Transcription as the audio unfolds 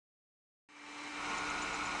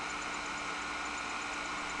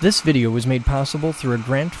This video was made possible through a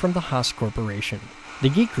grant from the Haas Corporation. The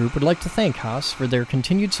Geek Group would like to thank Haas for their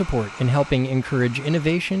continued support in helping encourage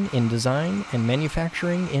innovation in design and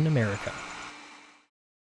manufacturing in America.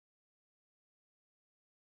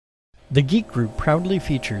 The Geek Group proudly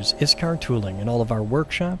features ISCAR tooling in all of our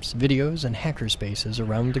workshops, videos, and hackerspaces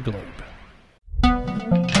around the globe.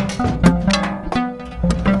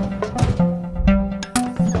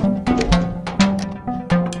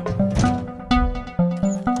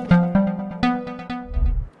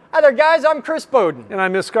 Hi there guys, I'm Chris Bowden. And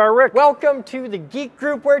I'm ISCAR Rick. Welcome to the Geek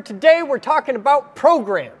Group, where today we're talking about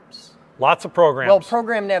programs. Lots of programs. Well,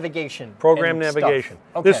 program navigation. Program navigation.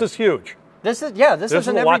 Okay. This is huge. This is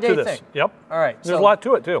an everyday thing. Yep. All right. There's a lot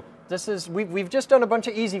to it too. This is we've just done a bunch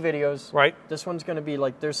of easy videos. Right. This one's going to be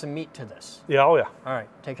like there's some meat to this. Yeah, oh yeah. All right,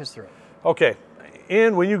 take us through it. Okay.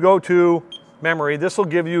 And when you go to memory, this will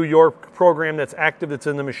give you your program that's active that's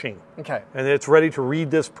in the machine. Okay. And it's ready to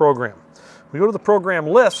read this program. We go to the program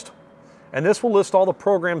list, and this will list all the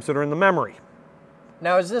programs that are in the memory.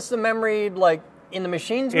 Now, is this the memory like in the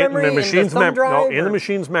machine's memory? In the machine's memory. No, in or? the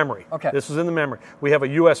machine's memory. Okay. This is in the memory. We have a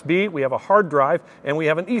USB, we have a hard drive, and we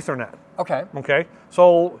have an Ethernet. Okay. Okay.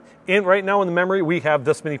 So right now in the memory, we have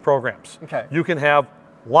this many programs. Okay. You can have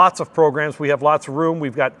lots of programs. We have lots of room.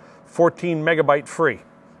 We've got 14 megabyte free.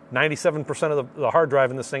 97% of the hard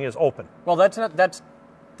drive in this thing is open. Well, that's not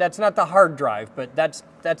the hard drive, but that's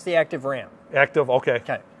the active RAM. Active. Okay.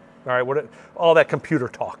 Okay. All right. All that computer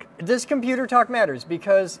talk. This computer talk matters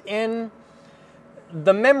because in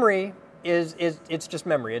the memory it's just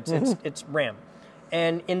memory. It's RAM.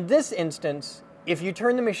 And in this instance, if you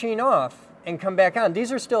turn the machine off and come back on,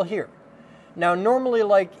 these are still here. Now, normally,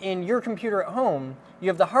 like in your computer at home, you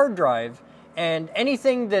have the hard drive, and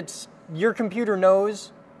anything that's your computer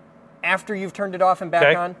knows after you've turned it off and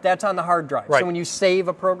back on, that's on the hard drive. Right. So when you save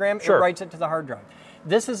a program, Sure. it writes it to the hard drive.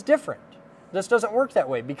 This is different. This doesn't work that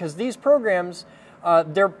way because these programs,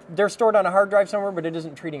 they're stored on a hard drive somewhere, but it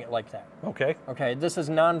isn't treating it like that. Okay. Okay, this is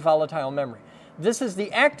non-volatile memory. This is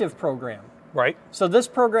the active program. Right. So this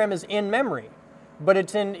program is in memory, but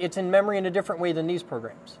it's in memory in a different way than these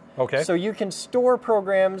programs. Okay. So you can store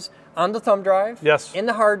programs on the thumb drive, Yes. in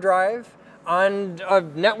the hard drive, on a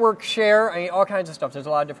network share, I mean, all kinds of stuff. There's a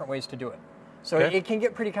lot of different ways to do it. So Okay. it can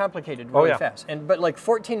get pretty complicated really yeah. fast. But like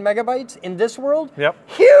 14 megabytes in this world, Yep.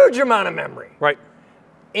 huge amount of memory. Right.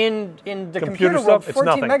 In the Computer computer stuff, world, it's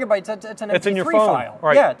 14 nothing. megabytes, that's an It's in your MP3 phone, file.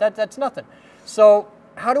 right. Yeah, that's nothing. So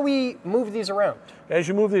how do we move these around? As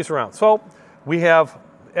you move these around, so we have.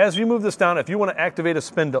 As you move this down, if you want to activate a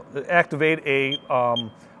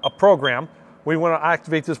program, we want to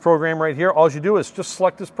activate this program right here. All you do is just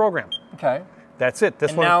select this program. Okay. That's it.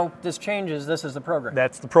 This And one. now this changes. This is the program.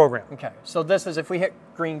 That's the program. Okay. So this is if we hit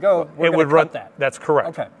green go, we're It going would to run cut that. That's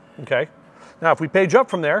correct. Okay. Okay. Now, if we page up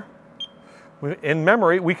from there, in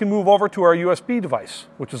memory, we can move over to our USB device,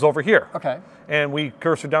 which is over here. Okay. And we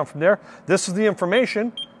cursor down from there. This is the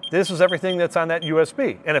information. This is everything that's on that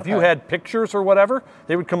USB. And if you Okay. had pictures or whatever,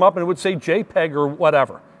 they would come up and it would say JPEG or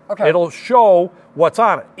whatever. Okay. It'll show what's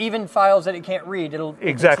on it. Even files that it can't read, it'll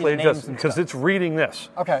Exactly, because because it's reading this.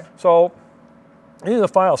 Okay. So, in the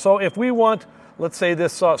file. So if we want, let's say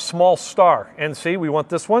this small star, NC, we want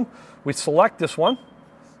this one. We select this one.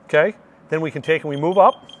 Okay. Then we can take and we move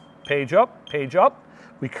up, page up, page up.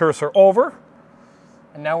 We cursor over.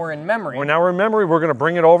 And now we're in memory. Now we're in memory. We're going to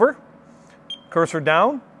bring it over. Cursor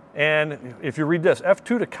down. And if you read this,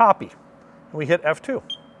 F2 to copy. And we hit F2.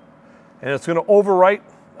 And it's going to overwrite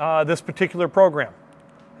this particular program.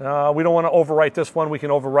 We don't want to overwrite this one. We can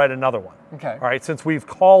overwrite another one. Okay. All right, since we've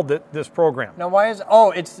called it this program. Now why is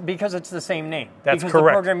it's because it's the same name. That's because correct.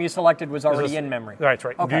 the program you selected was already in memory. That's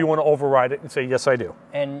right. Okay. Do you want to override it and say yes, I do?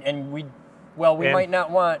 And we might not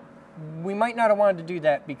have wanted to do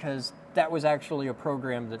that because that was actually a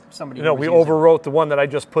program that somebody No, was we using. overwrote the one that I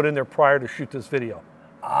just put in there prior to shoot this video.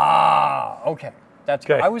 Ah, okay. That's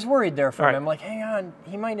good. Okay. I was worried there for All him. right. I'm like, hang on,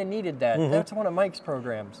 he might have needed that. That's one of Mike's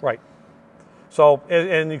programs. Right. So,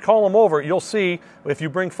 and you call them over, you'll see if you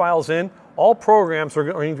bring files in, all programs are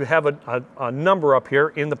going to have a number up here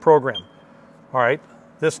in the program. All right,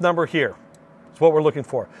 this number here is what we're looking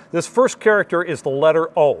for. This first character is the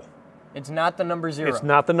letter O. It's not the number 0. It's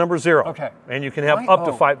not the number 0. Okay. And you can have Why up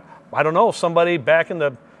to O? 5. I don't know, somebody back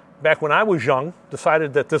when I was young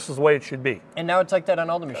decided that this is the way it should be. And now it's like that on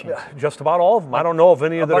all the machines. Just about all of them. I don't know of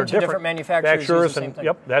any that are bunch of different. different manufacturers use the same thing.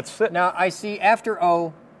 Yep, that's it. Now I see after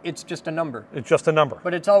O, it's just a number. It's just a number.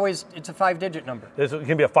 But it's a 5-digit number. It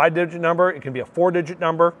can be a 5-digit number. It can be a 4-digit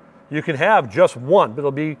number. You can have just one, but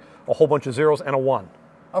it'll be a whole bunch of zeros and a 1.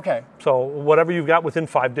 Okay. So whatever you've got within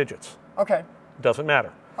 5 digits. Okay. Doesn't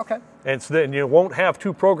matter. Okay. And you won't have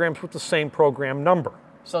two programs with the same program number.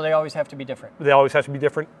 So they always have to be different. They always have to be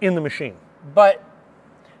different in the machine. But,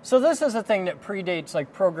 so this is a thing that predates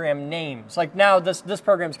like program names. Like now this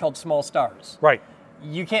program is called Small Stars. Right.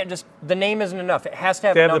 You can't just, the name isn't enough. It has to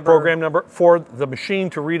have They a have number. the program number for the machine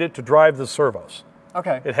to read it to drive the servos.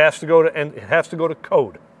 Okay. It has to go to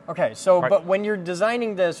code. Okay, so, Right. but when you're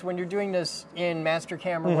designing this, when you're doing this in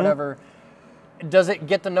Mastercam or whatever, does it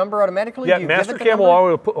get the number automatically? Yeah, Do you give it the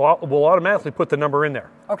Mastercam number? will automatically put the number in there.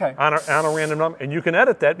 Okay. On a random number, and you can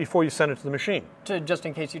edit that before you send it to the machine. Just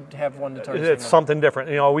in case you have one that's already It's signaled. something different.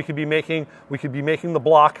 You know, we could be making the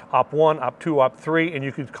block op 1, op 2, op 3, and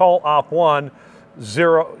you could call op 1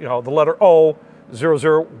 0, you know, the letter O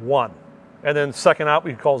 001. And then second op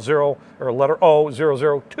we could call 0 or letter O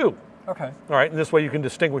 002. Okay. All right, and this way you can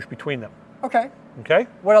distinguish between them. Okay. Okay?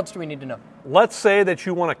 What else do we need to know? Let's say that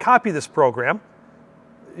you want to copy this program.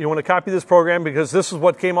 You want to copy this program because this is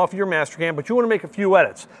what came off of your Mastercam, but you want to make a few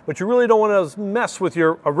edits. But you really don't want to mess with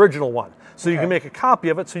your original one. So you Okay. can make a copy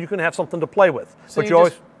of it so you can have something to play with. So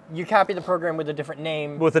but you copy the program with a different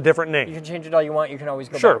name. with a different name. You can change it all you want. You can always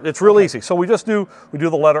go Sure, back. it's real easy. So we do the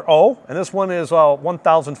letter O, and this one is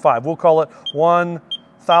 1005. We'll call it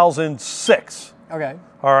 1006. Okay.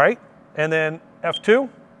 All right, and then F2,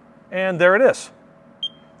 and there it is.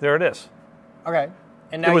 There it is. Okay.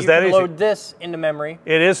 And now was you that can easy. load this into memory.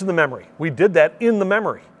 It is in the memory. We did that in the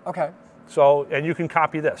memory. Okay. So, and you can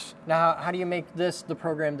copy this. Now, how do you make this the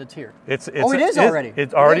program that's here? It's Oh, it is already.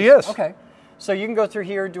 It already is. Okay. So you can go through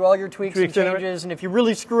here, do all your tweaks and Tweaks and changes, and if you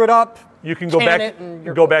really screw it up, You can go can back. it and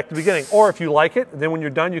you're Go cool. back to the beginning, or if you like it, then when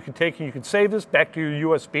you're done, you can save this back to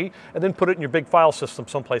your USB, and then put it in your big file system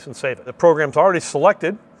someplace and save it. The program's already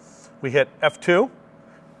selected. We hit F2,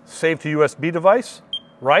 save to USB device,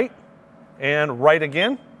 right, and right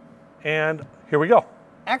again, and here we go.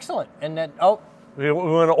 excellent. And then, We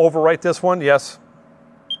want to overwrite this one, yes,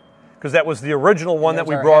 because that was the original one that there's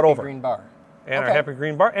we our brought happy over, green bar. and our Okay. happy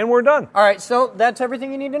green bar, and we're done. All right, so that's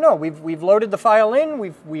everything you need to know. We've loaded the file in,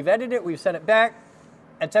 we've edited it, we've sent it back.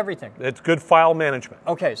 That's everything. It's good file management.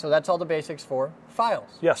 Okay, so that's all the basics for files.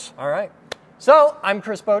 Yes. All right. So I'm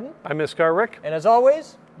Chris Bowden, I'm Miss Rick. and as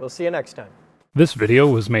always, we'll see you next time. This video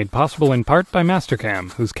was made possible in part by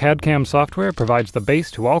Mastercam, whose CAD/CAM software provides the base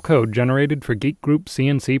to all code generated for Geek Group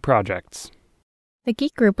CNC projects. The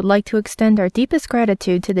Geek Group would like to extend our deepest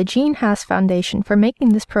gratitude to the Gene Haas Foundation for making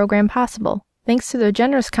this program possible. Thanks to their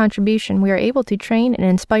generous contribution, we are able to train and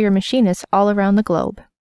inspire machinists all around the globe.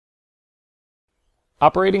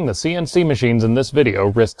 Operating the CNC machines in this video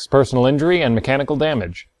risks personal injury and mechanical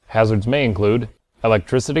damage. Hazards may include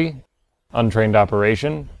electricity, untrained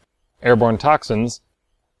operation, airborne toxins,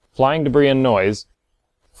 flying debris and noise,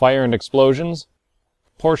 fire and explosions,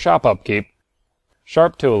 poor shop upkeep,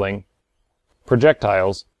 sharp tooling,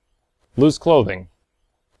 projectiles, loose clothing,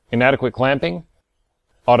 inadequate clamping,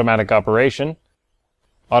 automatic operation,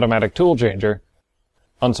 automatic tool changer,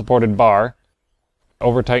 unsupported bar,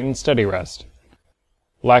 over-tightened steady rest,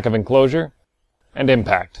 lack of enclosure, and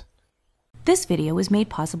impact. This video was made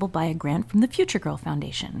possible by a grant from the Future Girl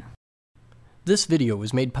Foundation. This video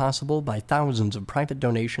was made possible by thousands of private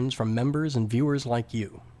donations from members and viewers like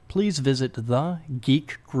you. Please visit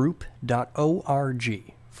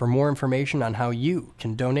thegeekgroup.org for more information on how you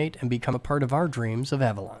can donate and become a part of our dreams of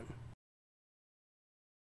Avalon.